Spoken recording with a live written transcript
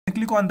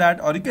click on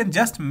that, or you can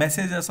just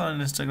message us on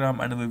Instagram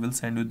and we will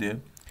send you there.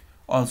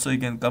 Also, you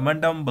can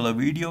comment down below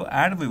video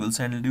and we will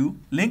send you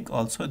link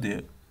also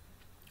there.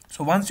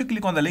 So once you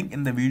click on the link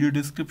in the video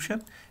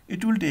description,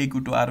 it will take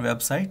you to our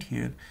website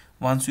here.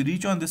 Once you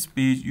reach on this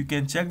page, you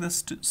can check the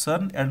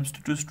CERN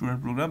Administrative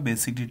Student Program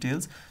basic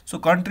details. So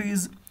country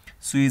is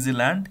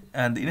Switzerland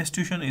and the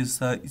institution is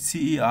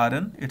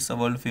CERN. It's a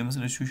world famous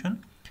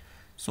institution.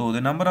 So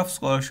the number of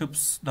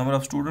scholarships, number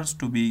of students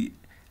to be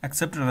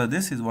accepted under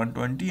this is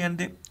 120, and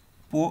the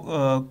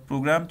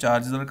program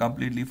charges are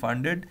completely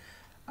funded,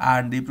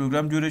 and the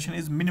program duration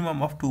is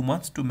minimum of 2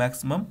 months to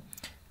maximum.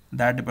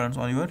 That depends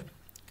on your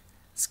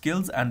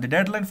skills, and the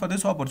deadline for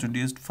this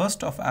opportunity is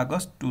 1st of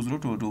August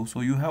 2022.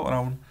 So you have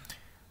around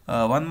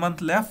 1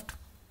 month left,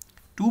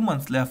 2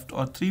 months left,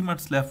 or 3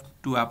 months left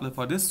to apply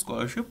for this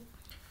scholarship.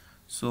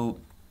 So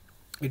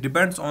it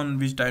depends on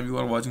which time you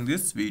are watching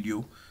this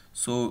video.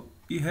 So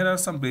here are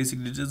some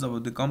basic details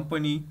about the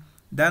company.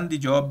 Then the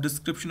job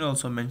description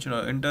also mentioned,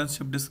 or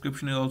internship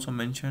description is also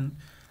mentioned,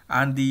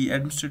 and the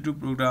administrative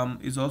program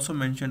is also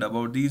mentioned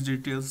about these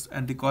details,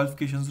 and the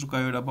qualifications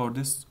required about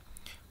this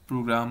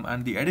program,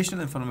 and the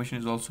additional information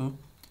is also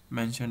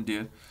mentioned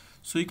there.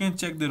 So you can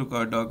check the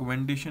required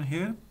documentation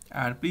here,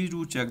 and please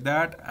do check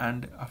that,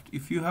 and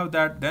if you have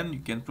that, then you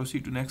can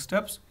proceed to next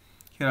steps.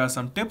 Here are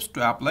some tips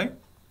to apply.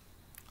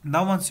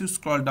 Now once you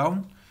scroll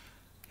down,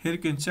 here you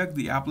can check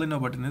the apply now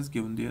button is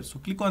given there. So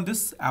click on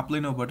this apply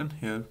now button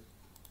here.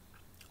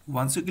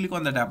 Once you click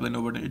on that apply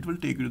now button, it will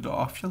take you to the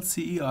official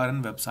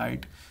CERN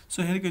website.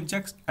 So here you can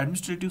check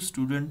Administrative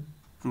Student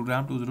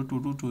Program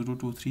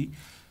 2022-2023.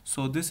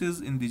 So this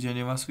is in the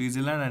Geneva,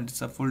 Switzerland, and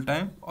it's a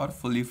full-time or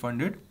fully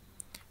funded.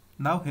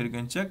 Now here you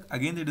can check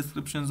again, the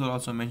descriptions are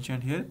also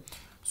mentioned here.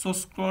 So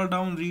scroll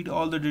down, read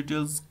all the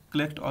details,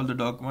 collect all the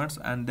documents,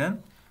 and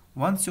then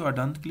once you are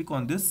done, click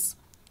on this.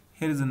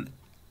 Here is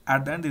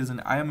at the end there is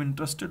an I am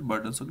interested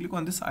button. So click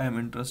on this I am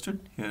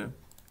interested here.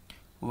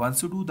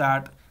 Once you do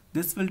that,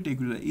 this will take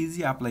you to the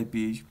easy apply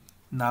page.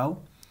 Now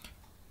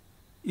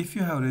if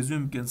you have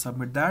resume, you can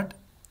submit that.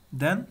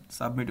 Then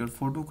submit your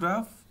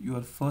photograph,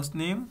 your first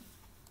name,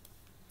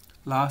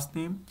 last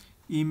name,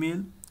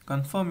 email,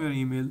 confirm your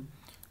email,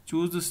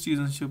 choose the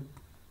citizenship,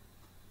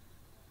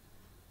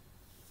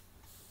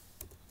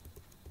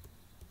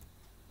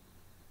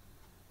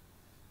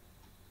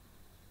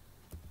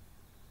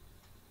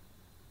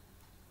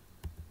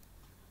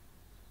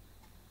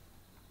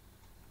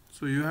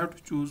 so you have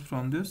to choose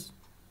from this.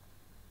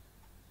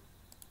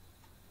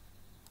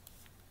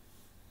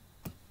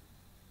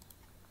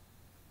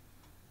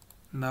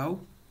 Now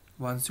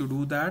once you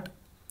do that,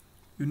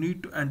 you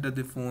need to enter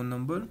the phone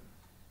number.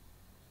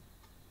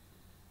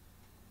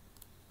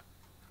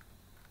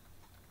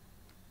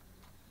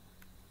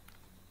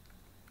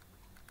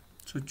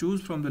 So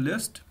choose from the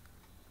list.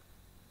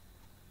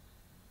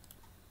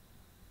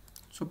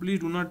 So please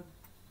do not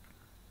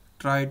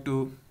try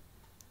to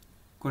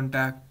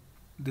contact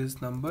this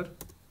number.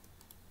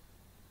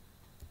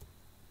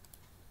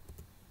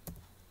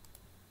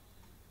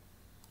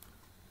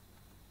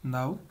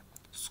 Now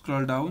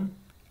scroll down,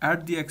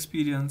 add the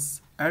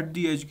experience, add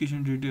the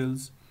education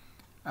details,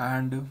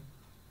 and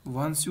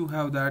once you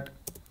have that,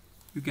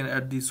 you can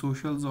add the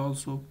socials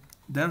also.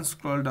 Then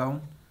scroll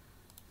down,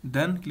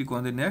 then click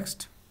on the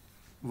next.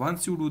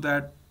 Once you do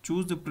that,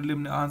 choose the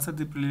answer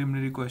the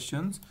preliminary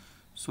questions.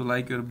 So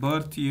like your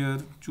birth year,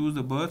 choose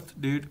the birth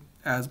date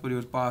as per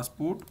your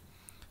passport,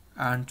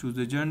 and choose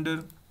the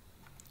gender.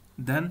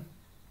 Then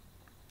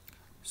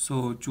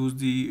so choose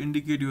the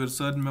indicate your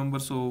CERN member.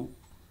 So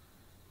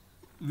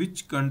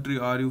which country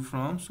are you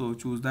from, so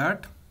choose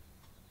that.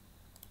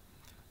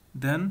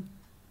 Then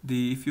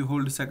if you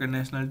hold a second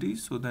nationality,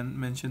 so then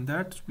mention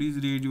that. Please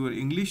read your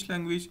English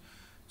language.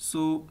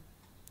 So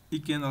you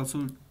can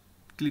also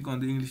click on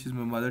the English is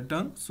my mother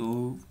tongue.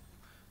 So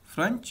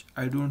French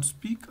I don't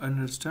speak,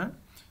 understand.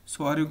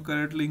 So are you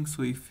currently,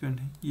 so if you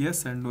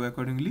yes and no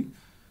accordingly.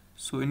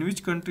 So in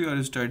which country are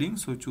you studying,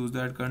 so choose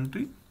that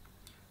country.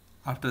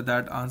 After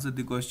that, answer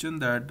the question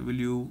that will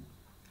you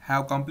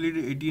have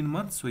completed 18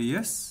 months, so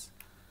yes.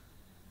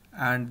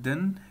 And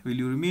then will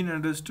you remain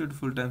understood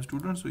full-time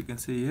student, so you can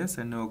say yes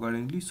and no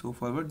accordingly. So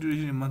for what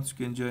duration in months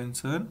you can join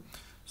CERN,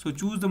 so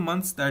choose the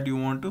months that you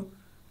want to.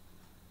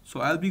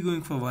 So I'll be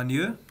going for 1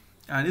 year,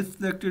 and if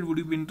selected, would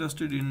you be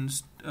interested in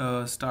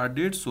start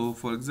date. So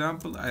for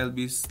example, I'll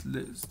be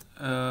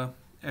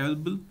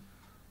available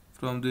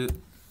from the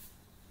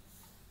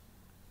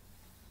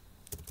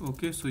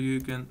okay, so you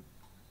can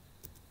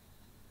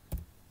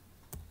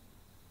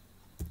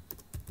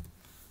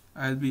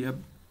I'll be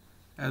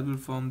available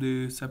from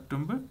the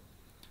September,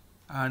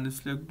 and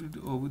selected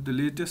over the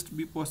latest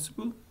be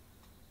possible.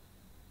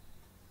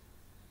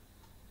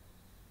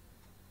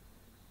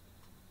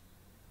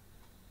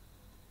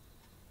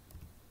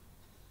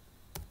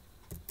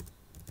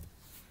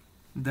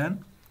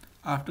 Then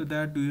after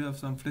that, do you have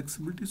some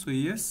flexibility, so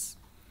yes,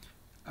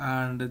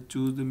 and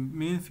choose the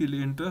main field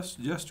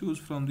interest. Just choose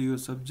from your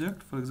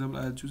subject. For example,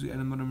 I'll choose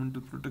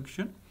environmental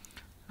protection,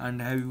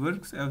 and heavy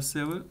works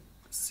F7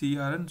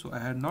 CRN, so I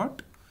had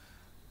not.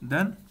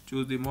 Then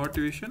choose the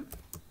motivation.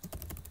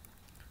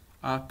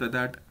 After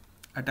that,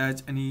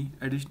 attach any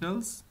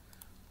additionals,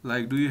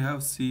 like do you have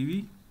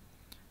CV,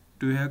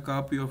 do you have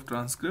copy of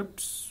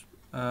transcripts,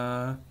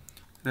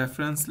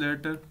 reference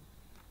letter.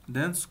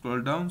 Then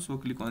scroll down, so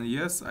click on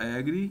yes, I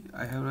agree,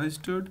 I have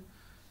registered.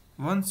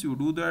 Once you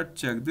do that,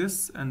 check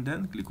this and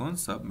then click on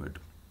submit.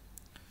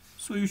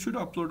 So you should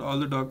upload all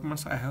the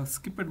documents. I have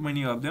skipped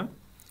many of them,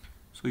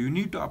 so you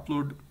need to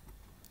upload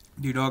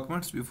the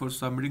documents before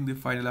submitting the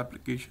final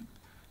application.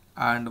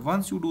 And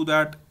once you do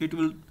that, it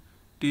will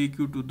take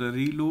you to the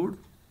reload,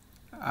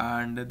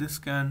 and this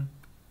can,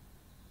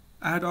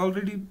 I had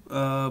already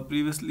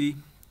previously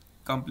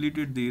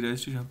completed the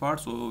registration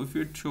part, so if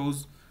it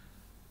shows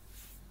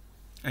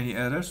any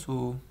error,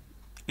 so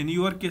in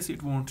your case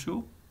it won't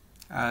show,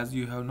 as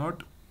you have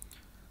not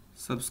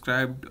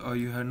subscribed or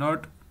you have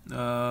not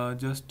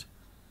just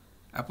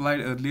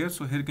applied earlier.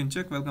 So here you can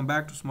check, welcome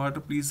back to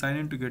Smarter, please sign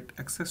in to get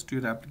access to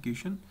your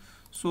application.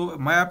 So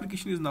my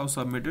application is now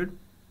submitted,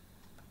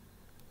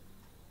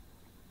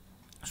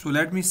 so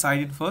let me sign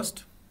in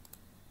first.